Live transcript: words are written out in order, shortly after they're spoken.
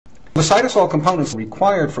The cytosol components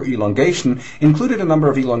required for elongation included a number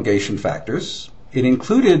of elongation factors. It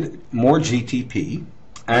included more GTP,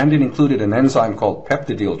 and it included an enzyme called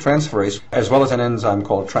peptidyl transferase, as well as an enzyme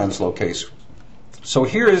called translocase. So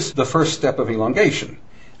here is the first step of elongation.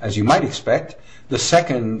 As you might expect, the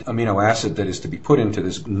second amino acid that is to be put into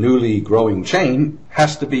this newly growing chain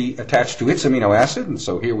has to be attached to its amino acid, and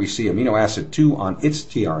so here we see amino acid 2 on its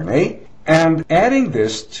tRNA, and adding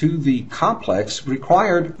this to the complex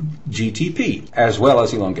required GTP, as well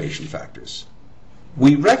as elongation factors.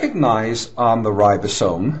 We recognize on the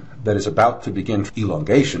ribosome that is about to begin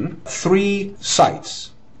elongation 3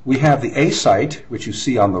 sites. We have the A site, which you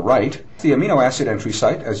see on the right. The amino acid entry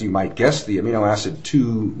site, as you might guess, the amino acid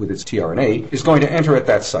 2 with its tRNA, is going to enter at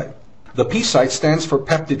that site. The P site stands for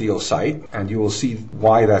peptidyl site, and you will see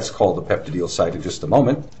why that's called the peptidyl site in just a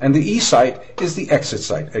moment. And the E site is the exit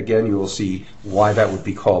site. Again, you will see why that would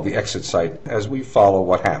be called the exit site as we follow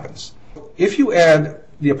what happens. If you add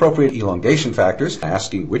the appropriate elongation factors,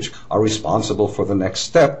 asking which are responsible for the next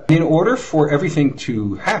step, in order for everything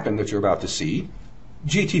to happen that you're about to see,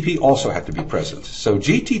 GTP also had to be present. So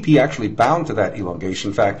GTP actually bound to that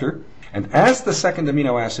elongation factor, and as the second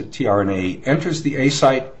amino acid tRNA enters the A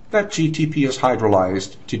site, that GTP is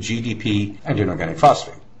hydrolyzed to GDP and inorganic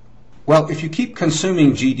phosphate. Well, if you keep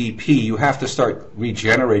consuming GDP, you have to start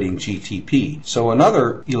regenerating GTP. So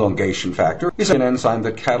another elongation factor is an enzyme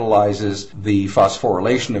that catalyzes the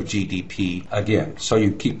phosphorylation of GDP again. So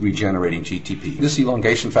you keep regenerating GTP. This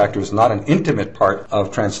elongation factor is not an intimate part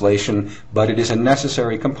of translation, but it is a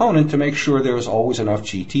necessary component to make sure there is always enough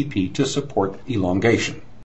GTP to support elongation.